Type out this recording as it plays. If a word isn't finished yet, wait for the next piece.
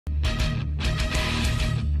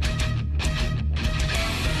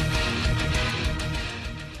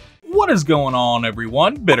What is going on,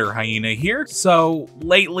 everyone? BitterHyena here. So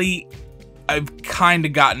lately, I've kind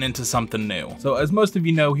of gotten into something new. So as most of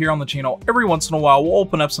you know, here on the channel, every once in a while, we'll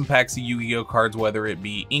open up some packs of Yu-Gi-Oh cards, whether it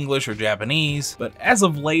be English or Japanese. But as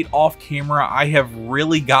of late, off camera, I have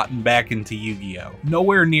really gotten back into Yu-Gi-Oh.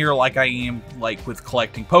 Nowhere near like I am like with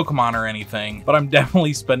collecting Pokemon or anything, but I'm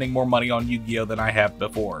definitely spending more money on Yu-Gi-Oh than I have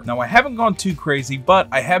before. Now, I haven't gone too crazy, but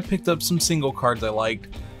I have picked up some single cards I liked.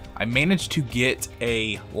 I managed to get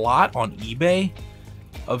a lot on eBay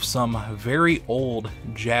of some very old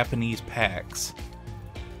Japanese packs,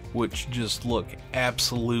 which just look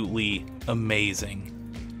absolutely amazing.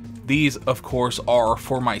 These, of course, are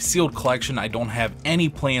for my sealed collection. I don't have any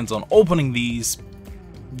plans on opening these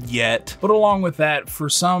yet, but along with that, for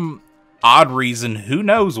some odd reason, who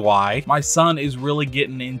knows why, my son is really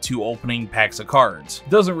getting into opening packs of cards.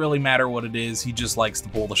 Doesn't really matter what it is, he just likes to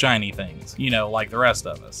pull the shiny things, you know, like the rest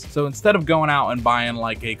of us. So instead of going out and buying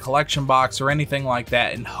like a collection box or anything like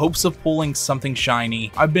that in hopes of pulling something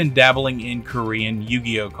shiny, I've been dabbling in Korean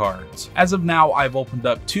Yu-Gi-Oh cards. As of now, I've opened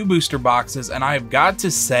up 2 booster boxes, and I've got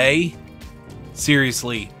to say,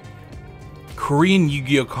 seriously, Korean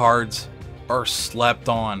Yu-Gi-Oh cards are slept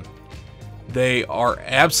on. They are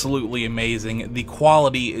absolutely amazing. The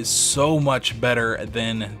quality is so much better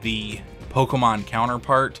than the Pokemon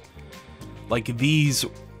counterpart. Like, these,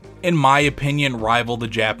 in my opinion, rival the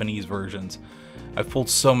Japanese versions. I've pulled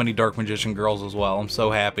so many Dark Magician girls as well. I'm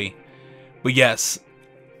so happy. But yes,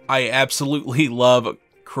 I absolutely love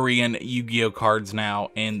Korean Yu-Gi-Oh cards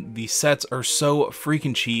now, and the sets are so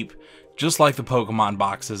freaking cheap, just like the Pokemon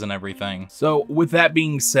boxes and everything. So with that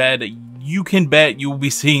being said, you can bet you will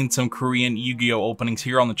be seeing some Korean Yu-Gi-Oh openings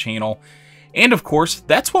here on the channel. And of course,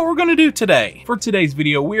 that's what we're going to do today. For today's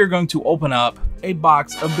video, we are going to open up a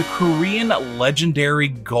box of the Korean Legendary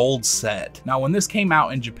Gold set. Now, when this came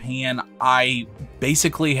out in Japan, I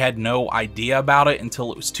basically had no idea about it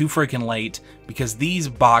until it was too freaking late, because these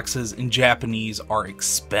boxes in Japanese are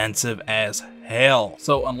expensive as hell.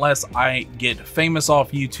 So unless I get famous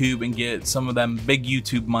off YouTube and get some of them big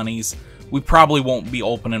YouTube monies, we probably won't be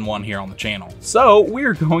opening one here on the channel. So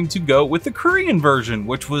we're going to go with the Korean version,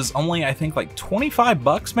 which was only, I think, like 25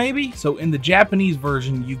 bucks maybe. So in the Japanese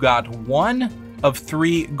version, you got 1 of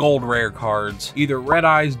 3 gold rare cards, either Red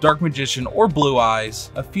Eyes, Dark Magician, or Blue Eyes,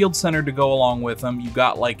 a field center to go along with them. You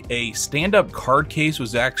got like a stand-up card case,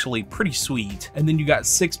 was actually pretty sweet, and then you got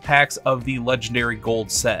 6 packs of the Legendary Gold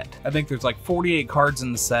set. I think there's like 48 cards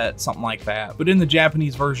in the set, something like that. But in the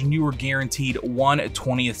Japanese version, you were guaranteed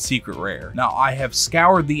 1/20th secret rare. Now, I have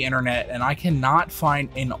scoured the internet, and I cannot find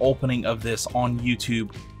an opening of this on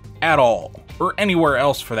YouTube at all, or anywhere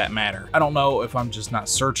else for that matter. I don't know if I'm just not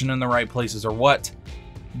searching in the right places or what,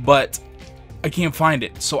 but I can't find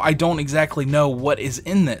it. So I don't exactly know what is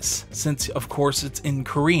in this, since of course it's in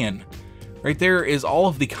Korean. Right there is all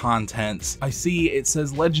of the contents. I see it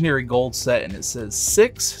says Legendary Gold set and it says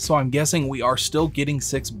 6, so I'm guessing we are still getting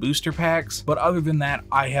 6 booster packs, but other than that,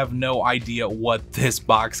 I have no idea what this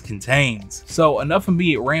box contains. So enough of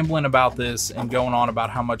me rambling about this and going on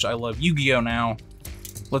about how much I love Yu-Gi-Oh now.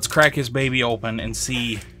 Let's crack his baby open and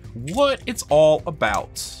see what it's all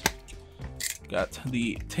about. Got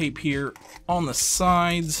the tape here on the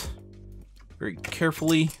sides very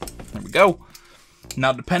carefully. There we go.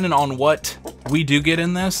 Now, depending on what we do get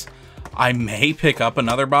in this, I may pick up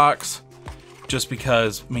another box just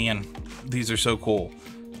because, man, these are so cool.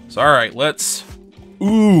 So, all right, let's...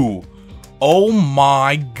 Ooh. Oh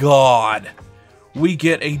my God. We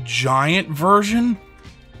get a giant version?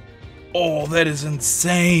 Oh, that is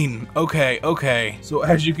insane. Okay. So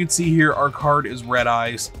as you can see here, our card is Red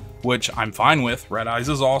Eyes, which I'm fine with. Red Eyes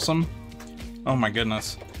is awesome. Oh my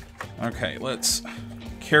goodness. Okay, let's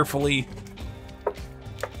carefully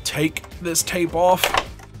take this tape off.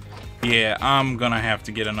 Yeah, I'm gonna have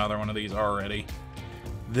to get another one of these already.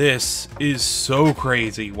 This is so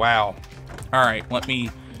crazy. Wow. All right, let me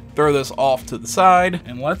throw this off to the side,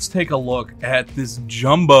 and let's take a look at this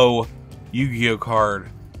jumbo Yu-Gi-Oh card.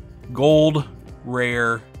 Gold,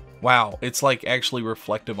 rare. Wow, it's like actually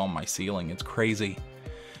reflective on my ceiling. It's crazy.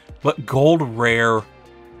 But gold, rare,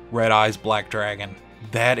 Red Eyes, Black Dragon.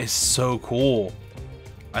 That is so cool.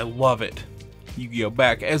 I love it. Yu-Gi-Oh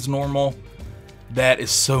back as normal. That is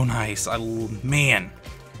so nice. Man.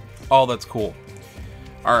 Oh, that's cool.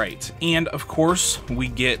 All right, and of course, we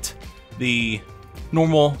get the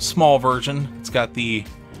normal small version. It's got the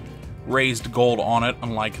raised gold on it,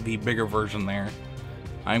 unlike the bigger version there.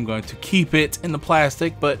 I'm going to keep it in the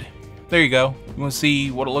plastic, but there you go. You want to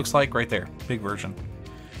see what it looks like right there. Big version.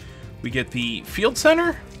 We get the field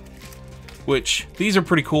center. which these are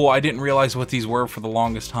pretty cool. I didn't realize what these were for the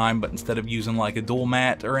longest time, but instead of using like a dual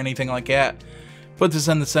mat or anything like that, put this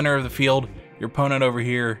in the center of the field, your opponent over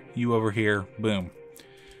here, you over here, boom.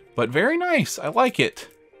 But very nice, I like it.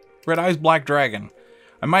 Red Eyes Black Dragon.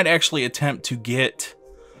 I might actually attempt to get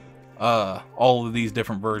all of these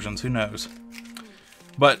different versions, who knows.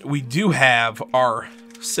 But we do have our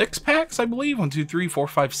 6 packs, I believe. 1, 2, 3, 4,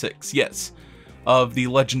 5, 6. Yes. Of the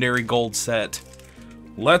Legendary Gold set.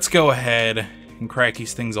 Let's go ahead and crack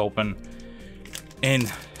these things open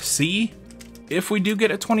and see if we do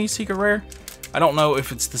get a 20 secret rare. I don't know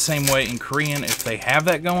if it's the same way in Korean, if they have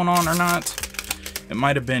that going on or not. It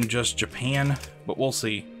might have been just Japan, but we'll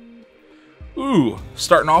see. Ooh,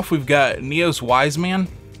 starting off, we've got Neos Wise Man,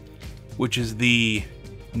 which is the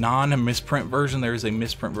non-misprint version. There is a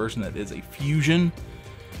misprint version that is a fusion.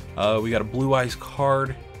 We got a Blue Eyes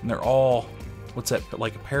card, and they're all, what's that,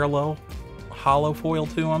 like a parallel hollow foil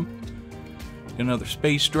to them. Another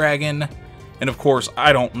Space Dragon, and of course,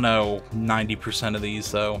 I don't know 90% of these,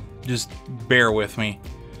 so just bear with me.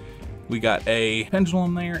 We got a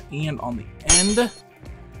pendulum there, and on the end,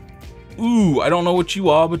 ooh, I don't know what you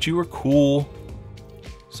are, but you are cool.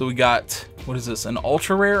 So we got, what is this, an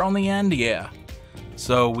ultra rare on the end? Yeah.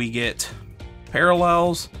 So we get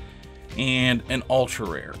parallels and an ultra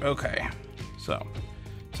rare. Okay. So,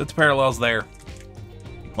 set the parallels there.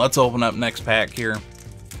 Let's open up next pack here.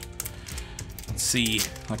 Let's see,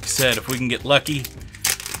 like I said, if we can get lucky.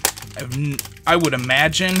 I would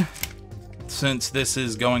imagine, since this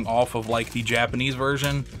is going off of like the Japanese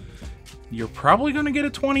version, you're probably going to get a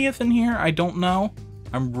 20th in here. I don't know.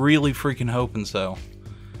 I'm really freaking hoping so.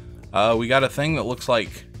 We got a thing that looks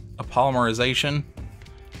like a polymerization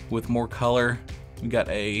with more color. We got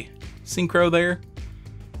a synchro there.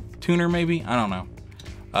 Tuner maybe? I don't know.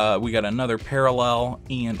 We got another parallel,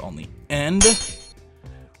 and on the end,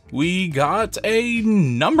 we got a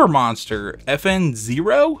number monster.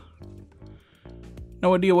 FN0?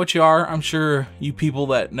 No idea what you are. I'm sure you people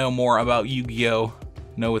that know more about Yu-Gi-Oh!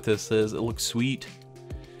 Know what this is. It looks sweet.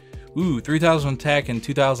 Ooh, 3,000 attack and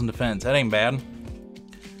 2,000 defense. That ain't bad.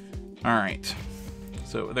 Alright.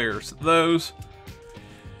 So there's those.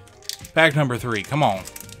 Pack number 3. Come on.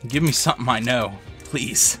 Give me something I know.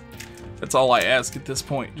 Please. That's all I ask at this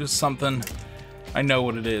point. Just something I know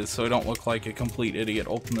what it is, so I don't look like a complete idiot.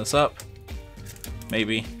 Open this up.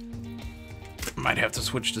 Maybe. Might have to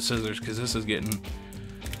switch to scissors because this is getting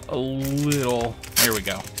a little... There we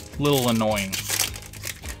go. A little annoying.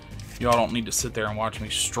 Y'all don't need to sit there and watch me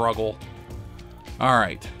struggle.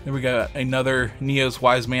 Alright, then we got another Neos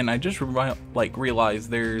Wise Man. I just realized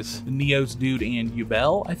there's Neos Dude and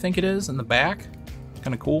YuGiOh, I think it is, in the back.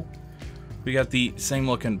 Kind of cool. We got the same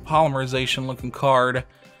looking polymerization looking card.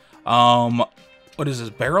 What is this?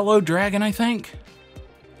 Barrel-O Dragon, I think?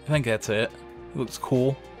 I think that's it. It looks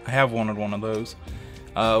cool. I have wanted one of those.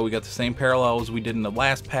 We got the same parallels we did in the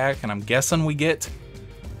last pack, and I'm guessing we get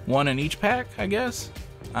one in each pack, I guess?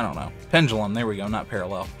 I don't know. Pendulum, there we go, not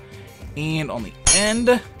parallel. And on the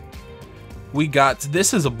end, we got,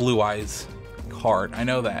 this is a Blue Eyes card. I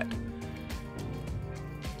know that.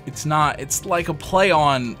 It's not, it's like a play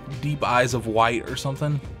on Deep Eyes of White or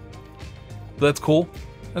something. But that's cool.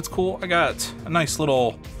 That's cool. I got a nice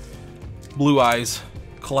little Blue Eyes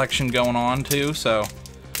collection going on too, so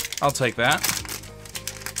I'll take that.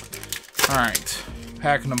 Alright,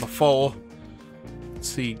 pack number 4. Let's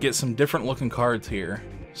see, get some different looking cards here.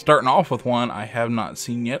 Starting off with one I have not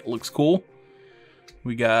seen yet. Looks cool.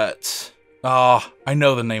 We got... I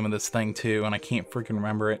know the name of this thing too, and I can't freaking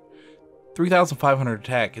remember it. 3,500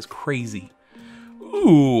 attack is crazy.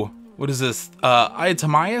 Ooh, what is this?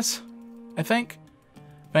 Iatamias, I think?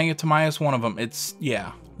 Iatamias, one of them. It's,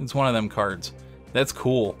 yeah, it's one of them cards. That's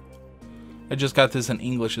cool. I just got this in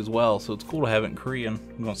English as well, so it's cool to have it in Korean.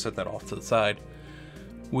 I'm gonna set that off to the side.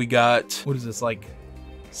 We got, what is this, like,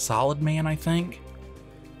 Solid Man, I think?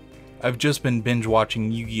 I've just been binge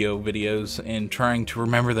watching Yu-Gi-Oh videos and trying to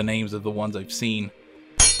remember the names of the ones I've seen.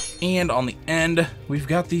 And on the end, we've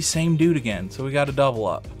got the same dude again, so we got a double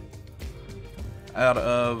up. Out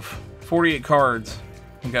of 48 cards,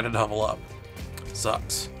 we got a double up.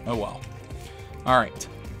 Sucks. Oh well. Alright,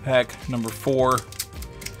 pack number 4.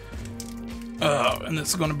 And this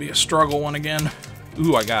is going to be a struggle one again.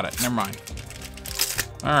 Ooh, I got it. Never mind.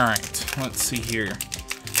 Alright, let's see here.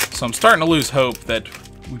 So I'm starting to lose hope that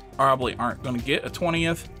we probably aren't going to get a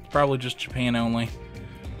 20th. Probably just Japan only.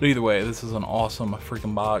 But either way, this is an awesome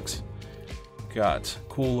freaking box. Got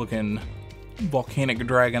cool looking volcanic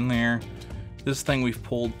dragon there. This thing we've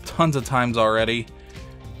pulled tons of times already.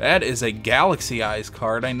 That is a Galaxy Eyes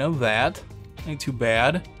card. I know that. Ain't too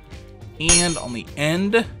bad. And on the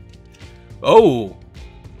end, Oh!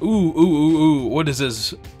 Ooh. What is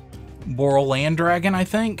this? Boral Land Dragon, I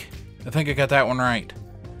think? I got that one right.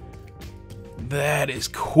 That is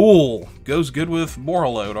cool. Goes good with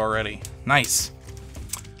Borreload already. Nice.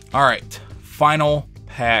 Alright. Final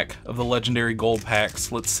pack of the legendary gold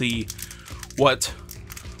packs. Let's see what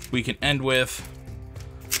we can end with.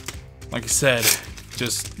 Like I said,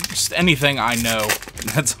 just anything I know.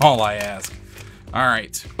 That's all I ask.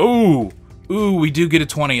 Alright. Ooh, we do get a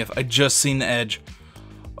 20th. I just seen the edge.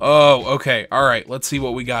 Oh, okay. Alright, let's see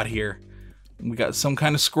what we got here. We got some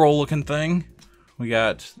kind of scroll looking thing. We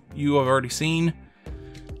got you I've already seen.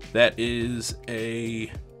 That is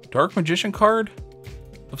a Dark Magician card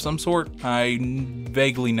of some sort. I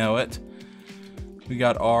vaguely know it. We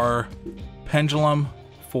got our Pendulum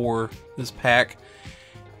for this pack.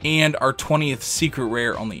 And our 20th secret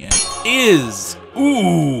rare on the end is...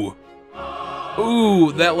 Ooh,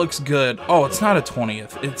 that looks good. Oh, it's not a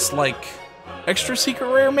 20th. It's like extra secret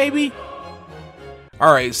rare, maybe?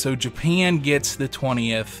 Alright, so Japan gets the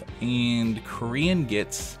 20th, and Korean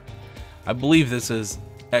gets... I believe this is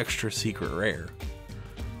extra secret rare.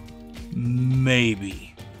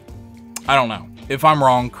 Maybe. I don't know. If I'm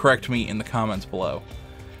wrong, correct me in the comments below.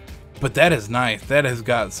 But that is nice. That has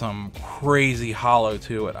got some crazy hollow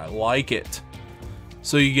to it. I like it.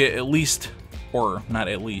 So you get at least, or not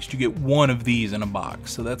at least, you get one of these in a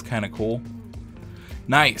box. So that's kind of cool.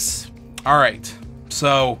 Nice. Alright.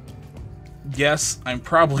 So, yes, I'm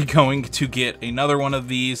probably going to get another one of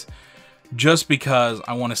these just because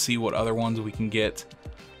I want to see what other ones we can get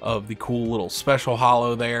of the cool little special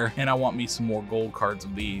hollow there, and I want me some more gold cards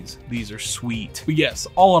of these. These are sweet. But yes,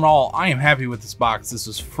 all in all, I am happy with this box. This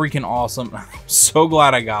is freaking awesome. I'm so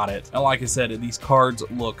glad I got it. And like I said, these cards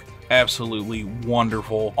look absolutely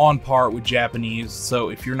wonderful, on par with Japanese. So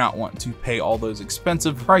if you're not wanting to pay all those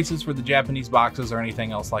expensive prices for the Japanese boxes or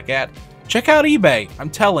anything else like that, check out eBay. I'm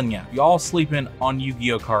telling you, y'all sleeping on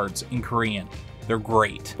Yu-Gi-Oh cards in Korean. They're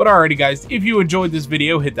great. But alrighty guys, if you enjoyed this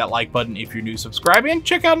video, hit that like button if you're new, subscribe, and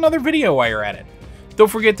check out another video while you're at it. Don't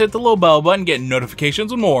forget to hit the little bell button, get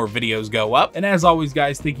notifications when more videos go up. And as always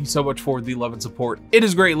guys, thank you so much for the love and support. It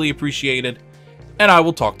is greatly appreciated. And I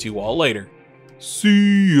will talk to you all later.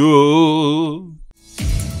 See ya!